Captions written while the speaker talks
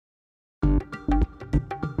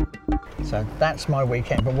So that's my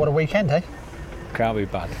weekend. But what a weekend, eh? Can't be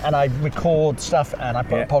bad. And I record stuff and I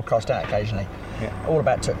put a podcast out occasionally. Yeah. All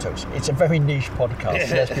about tuk-tuks. It's a very niche podcast,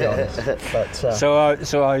 let's be honest. But,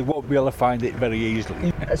 So I won't be able to find it very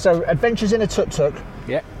easily. so Adventures in a Tuk-Tuk.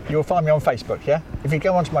 Yeah. You will find me on Facebook, yeah? If you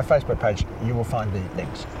go onto my Facebook page, you will find the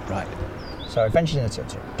links. Right. So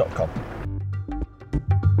adventuresinatuk.com.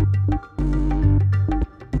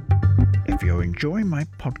 If you're enjoying my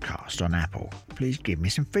podcast on Apple, please give me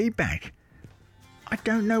some feedback. I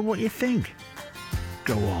don't know what you think.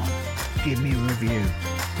 Go on, give me a review.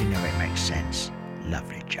 You know it makes sense.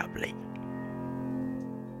 Lovely jubbly.